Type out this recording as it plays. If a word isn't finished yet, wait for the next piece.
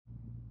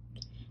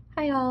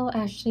Hi all,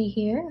 Ashley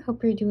here.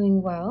 Hope you're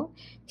doing well.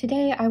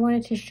 Today I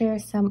wanted to share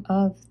some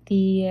of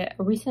the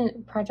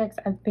recent projects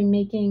I've been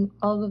making.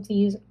 All of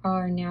these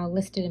are now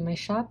listed in my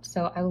shop,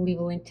 so I will leave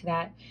a link to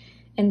that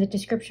in the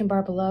description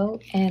bar below.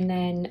 And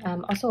then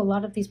also a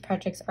lot of these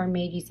projects are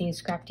made using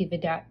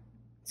ScrapDiva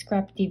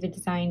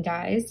design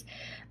dies.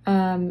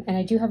 And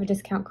I do have a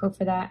discount code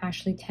for that,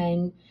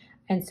 Ashley10.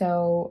 And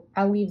so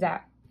I'll leave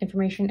that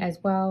information as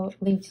well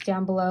linked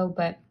down below,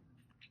 but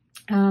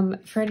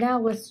for now,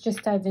 let's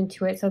just dive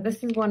into it. So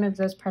this is one of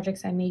those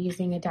projects I made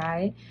using a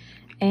die,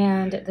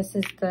 and this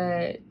is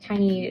the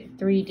tiny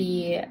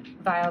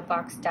 3D vial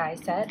box die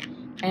set,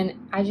 and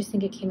I just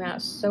think it came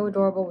out so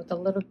adorable with a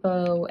little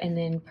bow and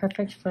then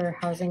perfect for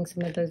housing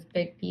some of those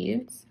big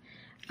beads.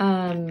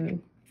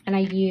 And I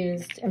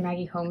used a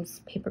Maggie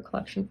Holmes paper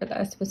collection for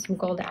this with some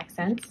gold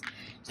accents.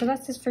 So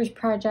that's this first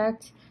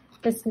project.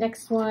 This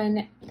next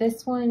one,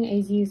 this one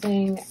is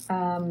using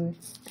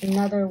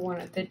another one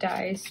of the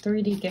dies,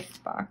 3D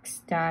gift box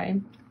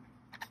die.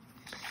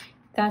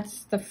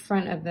 That's the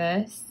front of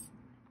this.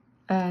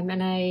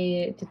 And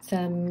I did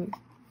some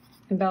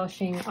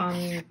embellishing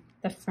on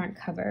the front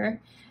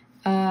cover.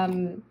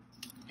 And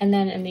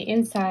then in the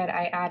inside,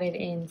 I added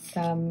in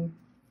some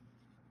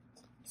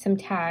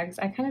tags.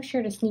 I kind of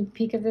shared a sneak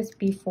peek of this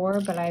before,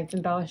 but I've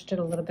embellished it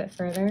a little bit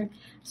further.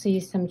 So I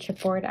used some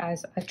chipboard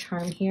as a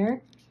charm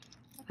here.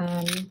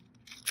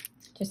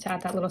 Just to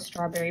add that little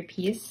strawberry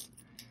piece.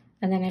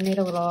 And then I made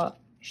a little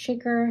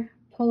shaker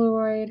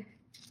Polaroid,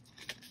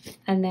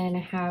 and then I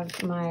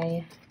have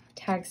my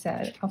tag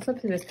set. I'll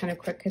flip through this kind of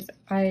quick because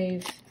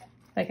I've,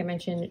 like I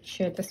mentioned,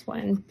 shared this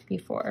one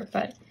before,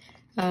 but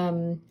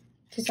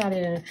just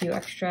added in a few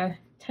extra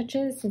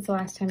touches since the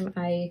last time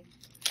I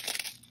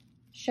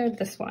showed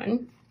this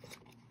one.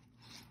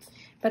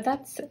 But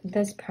that's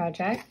this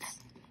project.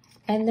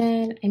 And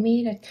then I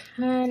made a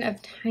ton of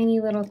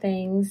tiny little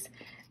things.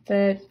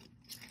 The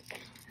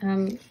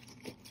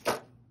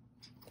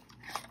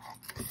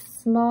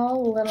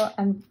small little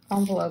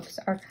envelopes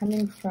are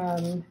coming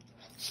from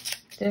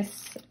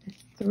this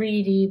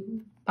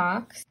 3D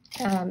box.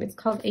 It's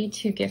called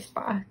A2 gift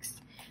box,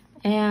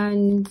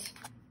 and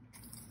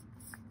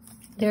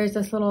there's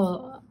this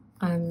little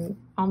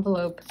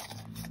envelope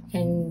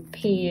and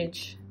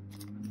page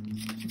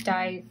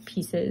die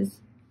pieces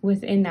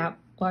within that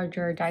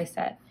larger die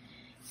set.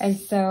 And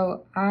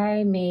so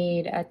I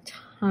made a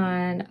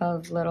ton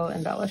of little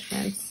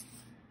embellishments.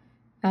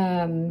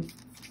 And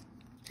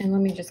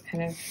let me just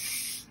kind of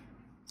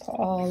put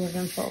all of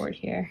them forward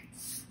here.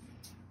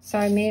 So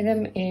I made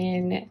them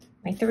in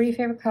my 3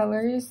 favorite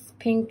colors,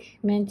 pink,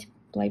 mint,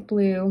 light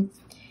blue.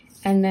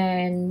 And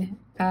then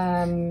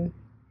I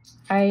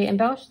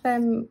embellished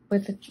them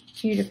with a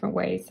few different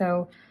ways.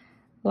 So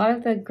a lot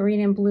of the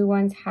green and blue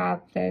ones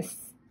have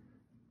this,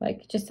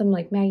 like just some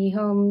like Maggie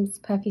Holmes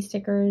puffy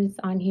stickers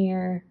on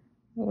here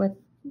with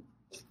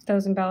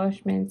those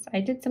embellishments.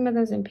 I did some of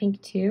those in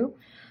pink too,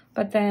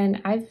 but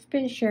then I've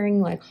been sharing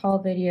like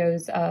haul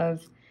videos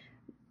of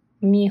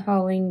me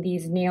hauling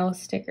these nail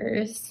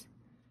stickers.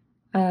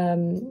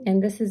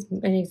 And this is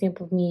an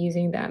example of me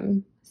using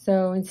them.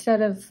 So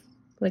instead of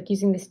like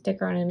using the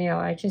sticker on a nail,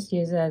 I just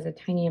use it as a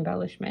tiny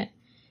embellishment.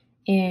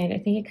 And I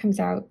think it comes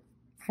out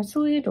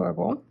absolutely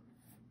adorable.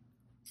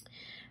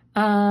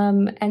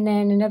 And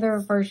then another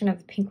version of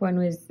the pink one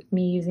was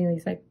me using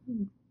these like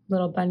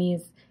little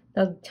bunnies.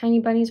 The tiny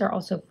bunnies are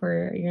also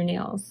for your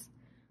nails.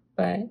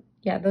 But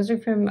yeah, those are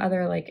from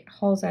other like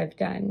hauls I've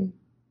done,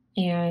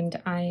 and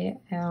I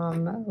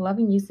am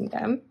loving using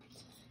them.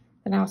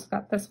 Then I also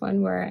got this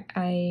one where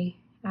I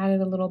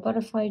added a little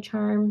butterfly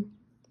charm,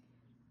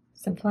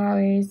 some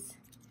flowers.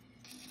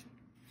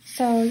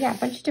 So yeah, a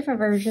bunch of different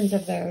versions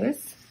of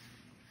those.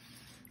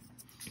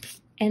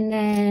 And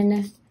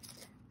then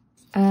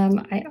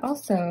I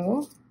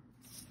also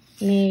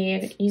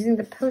made, using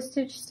the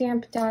postage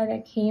stamp die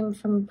that came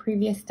from a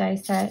previous die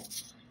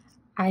set,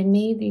 I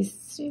made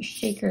these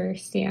shaker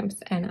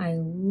stamps, and I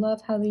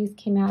love how these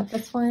came out.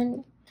 This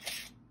one,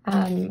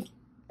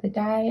 the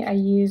die I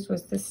used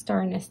was the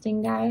star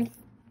nesting die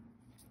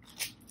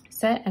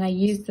set, and I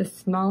used the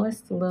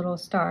smallest little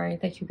star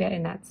that you get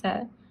in that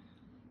set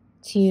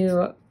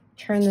to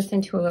turn this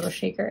into a little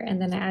shaker, and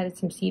then I added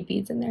some seed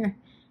beads in there.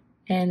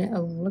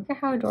 And look at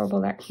how adorable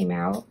that came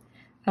out.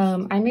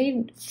 I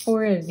made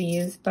 4 of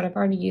these, but I've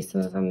already used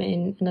some of them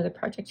in another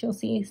project you'll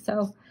see.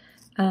 So,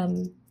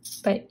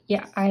 but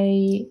yeah,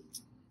 I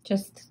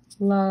just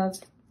love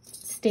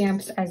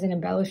stamps as an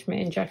embellishment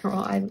in general.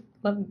 I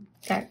love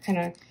that kind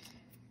of,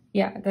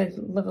 yeah, I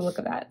love the look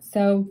of that.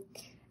 So,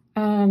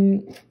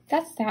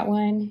 that's that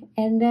one.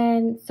 And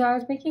then, so I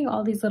was making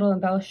all these little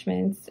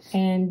embellishments,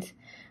 and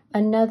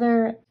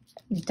another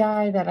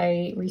die that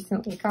I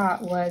recently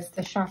got was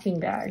the shopping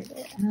bag.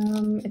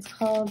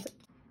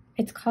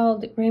 It's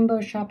called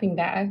Rainbow Shopping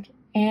Bag.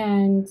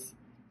 And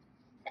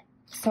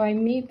so I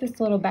made this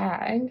little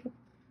bag,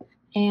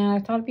 and I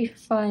thought it'd be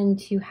fun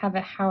to have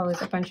it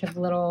house a bunch of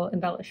little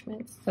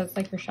embellishments. So it's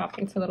like you're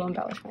shopping for little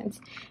embellishments.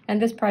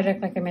 And this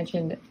project, like I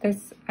mentioned,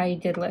 this I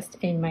did list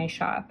in my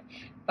shop,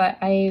 but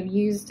I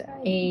used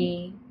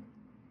a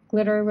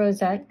glitter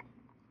rosette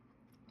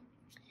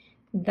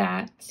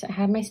that I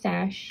have my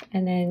stash,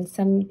 and then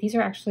some, these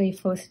are actually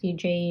Felicity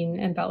Jane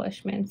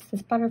embellishments.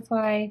 This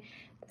butterfly,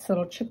 this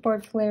little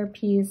chipboard flare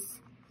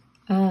piece,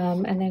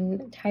 and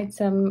then tied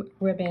some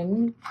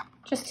ribbon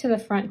just to the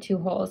front 2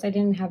 holes. I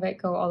didn't have it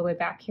go all the way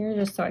back here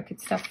just so I could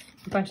stuff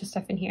a bunch of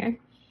stuff in here.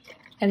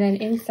 And then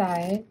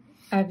inside,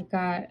 I've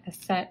got a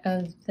set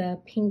of the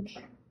pink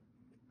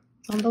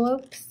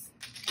envelopes.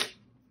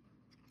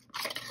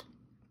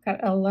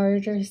 Got a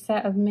larger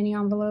set of mini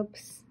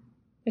envelopes.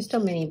 They're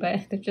still mini,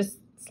 but they're just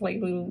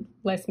slightly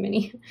less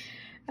mini.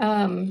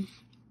 And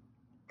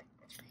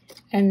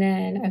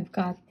then I've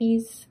got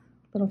these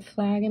little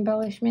flag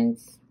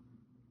embellishments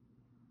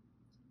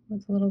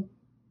with a little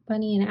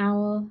bunny and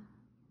owl.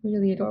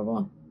 Really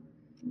adorable.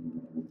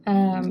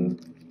 And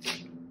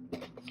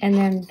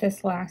then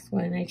this last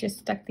one, I just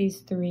stuck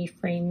these 3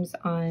 frames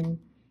on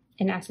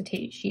an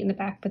acetate sheet in the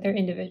back, but they're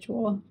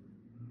individual.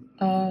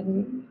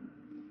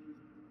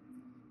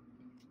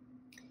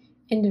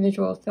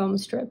 Individual film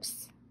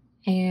strips,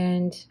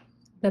 and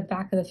the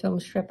back of the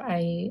film strip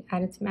I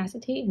added some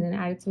acetate and then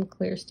added some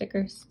clear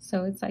stickers,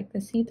 so it's like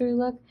the see-through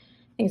look.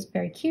 I think it's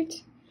very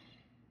cute.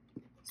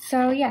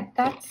 So yeah,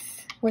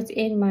 that's what's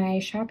in my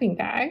shopping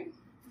bag.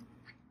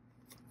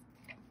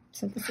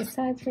 Set this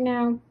aside for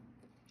now.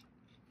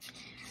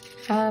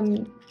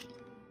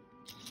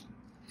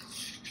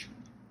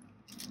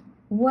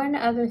 One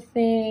other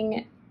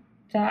thing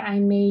that I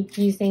made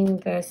using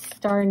the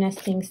star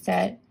nesting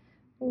set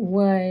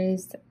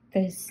was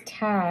these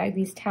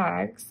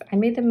tags. I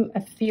made them,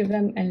 a few of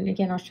them, and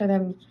again, I'll show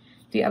them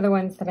the other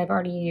ones that I've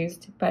already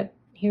used, but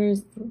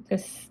here's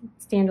this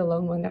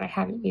standalone one that I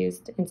haven't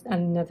used in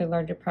another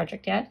larger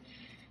project yet.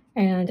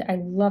 And I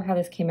love how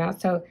this came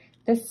out. So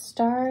this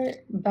star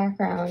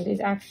background is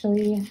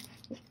actually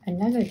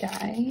another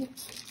die.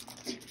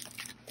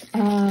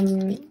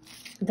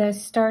 The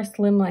Star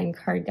Slimline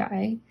card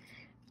die.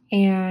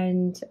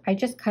 And I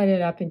just cut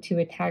it up into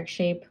a tag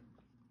shape.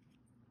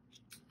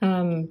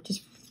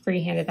 Just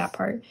freehanded that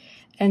part.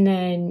 And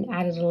then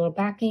added a little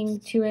backing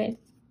to it.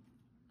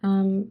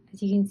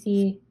 As you can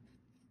see,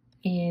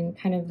 in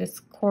kind of this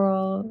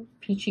coral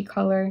peachy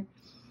color.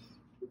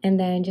 And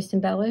then just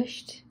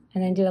embellished.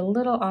 And then did a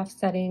little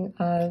offsetting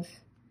of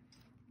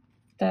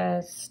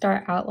the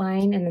star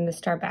outline and then the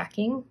star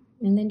backing.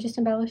 And then just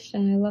embellished,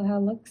 and I love how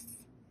it looks.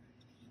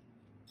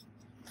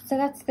 So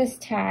that's this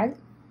tag.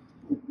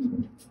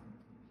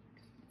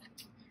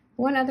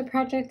 One other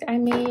project I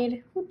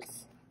made,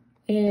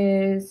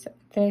 is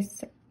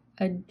this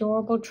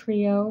adorable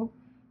trio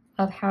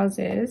of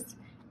houses.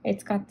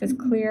 It's got this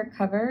clear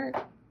cover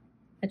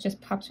that just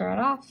pops right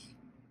off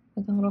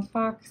with a little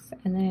fox,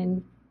 and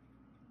then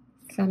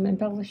some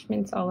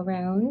embellishments all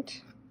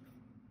around.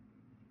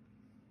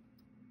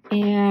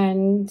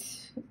 And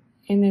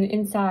then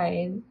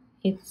inside,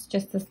 it's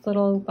just this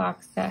little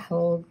box that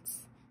holds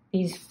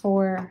these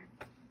 4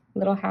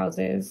 little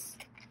houses,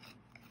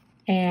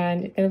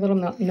 and they're little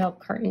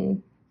milk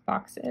carton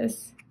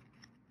boxes.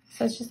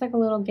 So it's just like a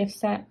little gift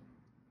set,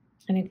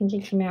 and I think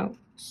it came out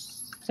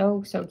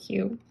so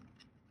cute.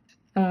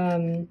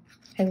 I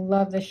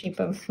love the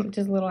shape of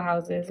just little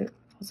houses. It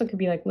also could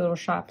be like little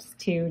shops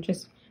too,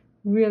 just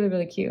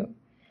really cute.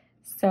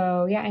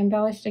 So yeah, I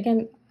embellished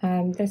again.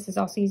 This is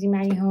also using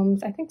Maggie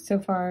Holmes. I think so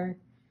far,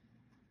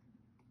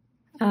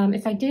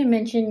 if I didn't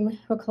mention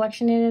what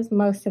collection it is,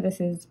 most of this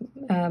is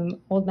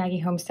old Maggie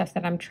Holmes stuff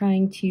that I'm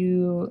trying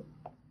to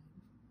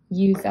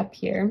use up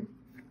here.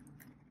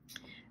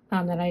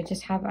 That I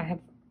have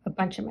a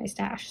bunch in my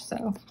stash,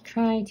 so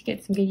trying to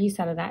get some good use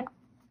out of that.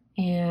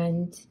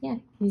 And yeah,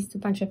 used a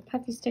bunch of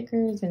puffy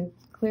stickers and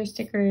clear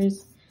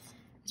stickers,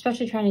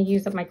 especially trying to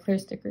use up my clear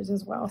stickers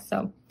as well.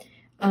 So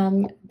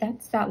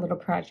that's that little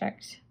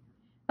project.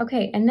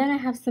 Okay, and then I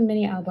have some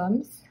mini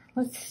albums.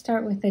 Let's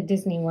start with the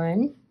Disney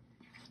one.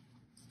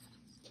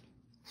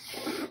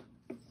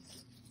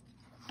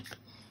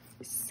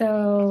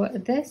 So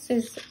this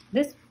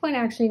one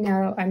actually,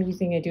 now I'm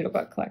using a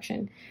Doodlebug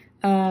collection.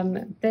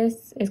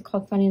 This is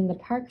called Fun in the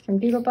Park from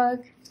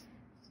Doodlebug.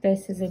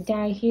 This is a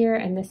die here,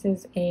 and this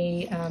is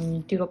a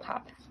Doodle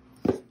Pop.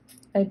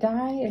 The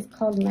die is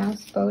called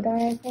Mouse Bow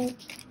Die, I think.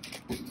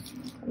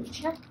 Let me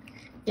check.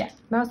 Yeah,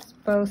 Mouse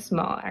Bow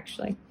Small,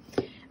 actually.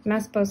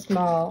 Mouse Bow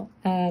Small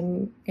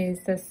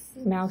is this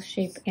mouse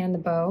shape and the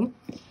bow.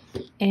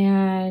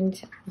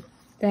 And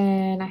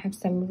then I have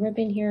some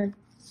ribbon here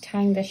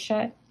tying this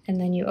shut, and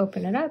then you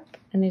open it up,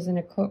 and there's an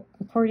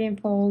accordion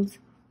fold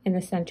in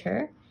the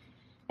center.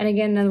 And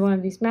again, another one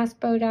of these mouse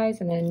bow dies,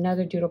 and then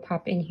another Doodle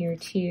Pop in here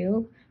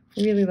too.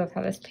 Really love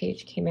how this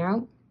page came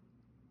out.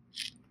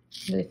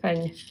 Really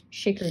fun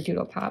shaker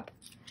Doodle Pop.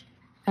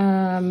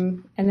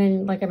 And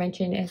then, like I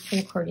mentioned, it's an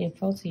accordion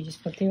fold, so you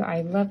just flip through.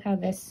 I love how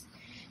this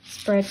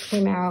spread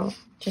came out.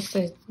 Just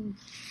a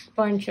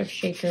bunch of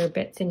shaker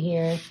bits in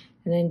here,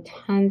 and then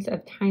tons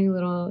of tiny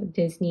little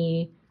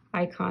Disney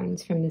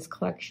icons from this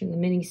collection, the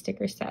mini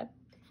sticker set.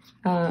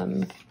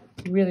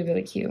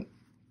 Really cute.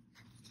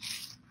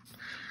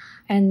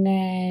 And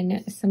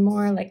then some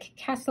more like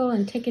castle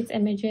and tickets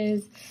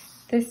images.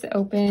 this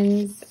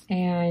opens,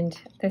 and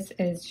this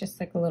is just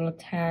like a little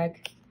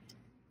tag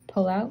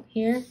pull out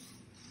here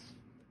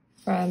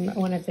from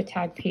one of the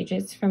tag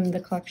pages from the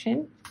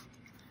collection.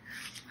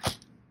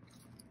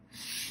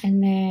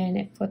 And then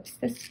it flips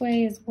this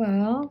way as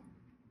well.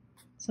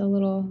 So a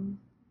little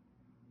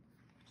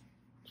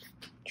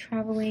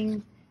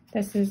traveling.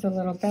 This is a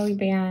little belly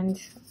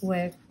band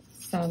with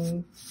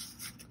some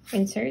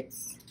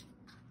inserts.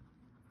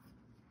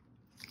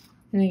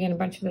 And again, a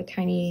bunch of the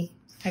tiny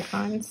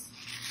icons.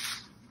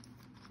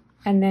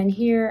 And then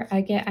here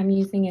I'm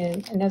using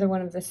another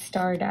one of the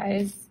star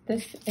dies.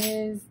 This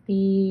is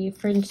the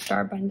Fringe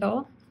Star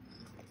Bundle.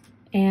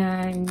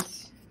 And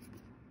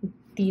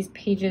these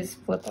pages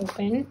flip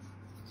open.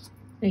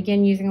 And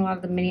again, using a lot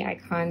of the mini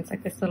icons,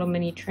 like this little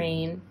mini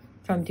train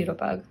from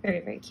Doodlebug. Very,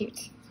 very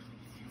cute.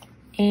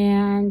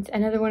 And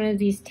another one of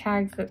these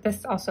tags, that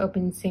this also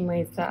opens the same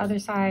way as the other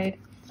side.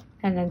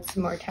 And then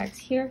some more tags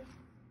here,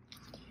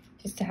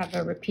 just to have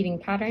a repeating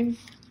pattern.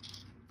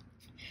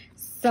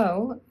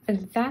 So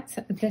that's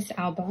this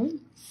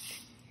album.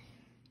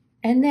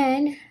 And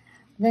then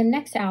the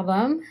next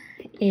album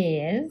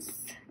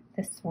is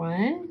this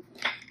one.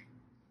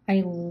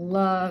 I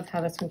love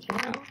how this one came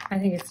out. I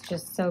think it's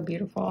just so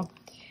beautiful.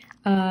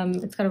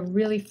 It's got a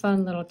really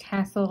fun little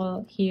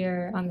tassel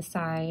here on the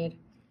side.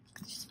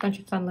 It's just a bunch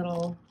of fun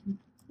little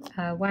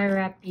wire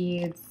wrap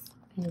beads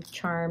and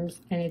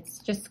charms, and it's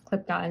just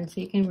clipped on,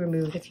 so you can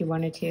remove it if you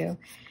wanted to.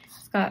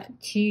 It's got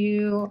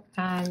two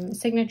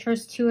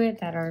signatures to it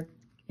that are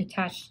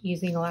attached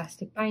using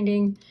elastic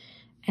binding,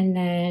 and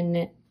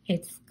then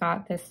it's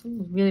got this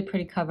really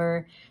pretty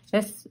cover.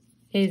 This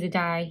is a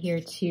die here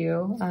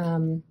too,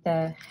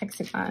 the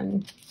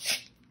hexagon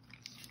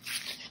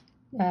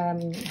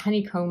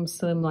honeycomb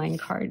slimline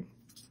card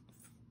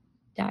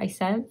die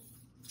set.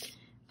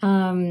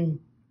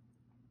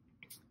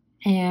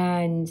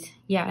 And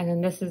yeah, and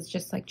then this is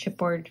just like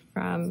chipboard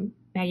from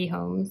Maggie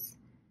Holmes.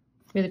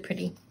 Really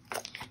pretty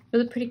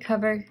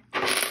cover.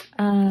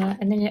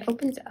 And then it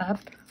opens up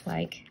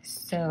like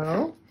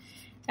so.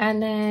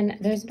 And then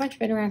there's a bunch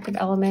of interactive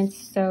elements.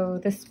 So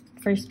this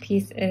first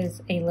piece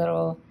is a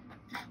little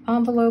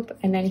envelope,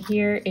 and then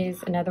here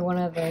is another one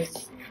of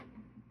those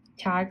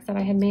tags that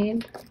I had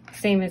made,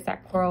 same as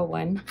that coral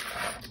one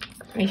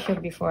I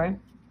showed before.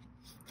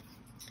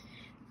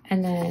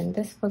 And then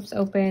this flips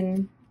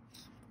open.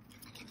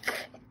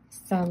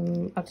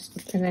 And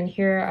then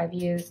here I've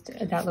used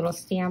that little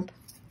stamp.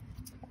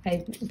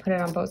 I put it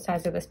on both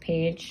sides of this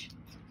page.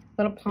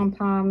 Little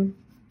pom-pom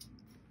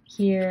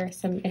here,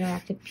 some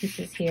interactive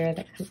pieces here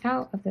that come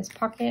out of this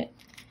pocket.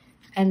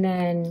 And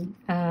then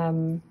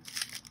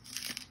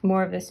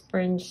more of this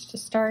Fringe to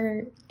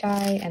Star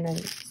die, and then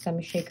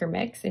some shaker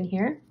mix in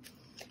here.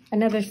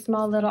 Another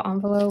small little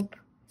envelope.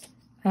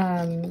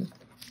 I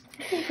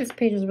think this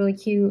page is really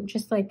cute,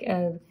 just like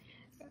a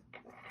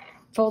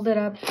folded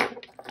up,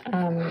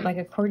 like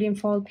accordion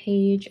fold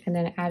page, and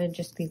then added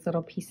just these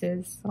little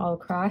pieces all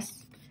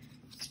across.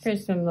 Just for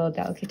some little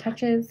delicate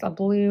touches, a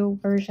blue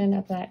version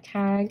of that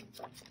tag.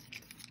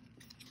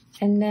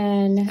 And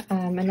then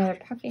another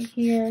pocket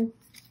here.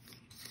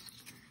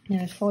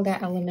 And a fold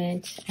out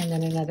element, and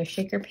then another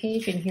shaker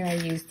page, and here I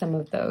used some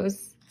of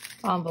those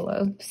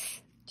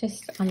envelopes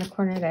just on the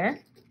corner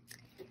there.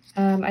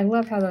 I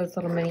love how those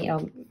little mini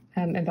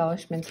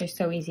embellishments are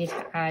so easy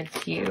to add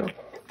to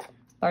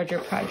larger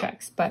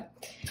projects. But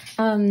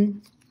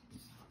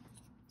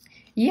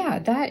yeah,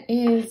 that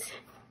is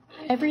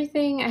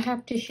everything I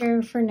have to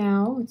share for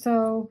now.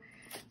 So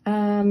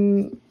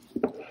I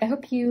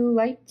hope you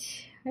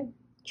liked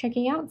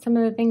checking out some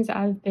of the things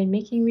I've been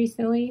making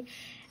recently.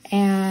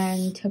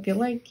 And hope you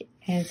like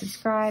and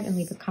subscribe and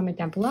leave a comment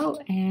down below.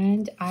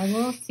 And I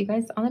will see you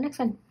guys on the next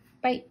one.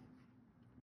 Bye.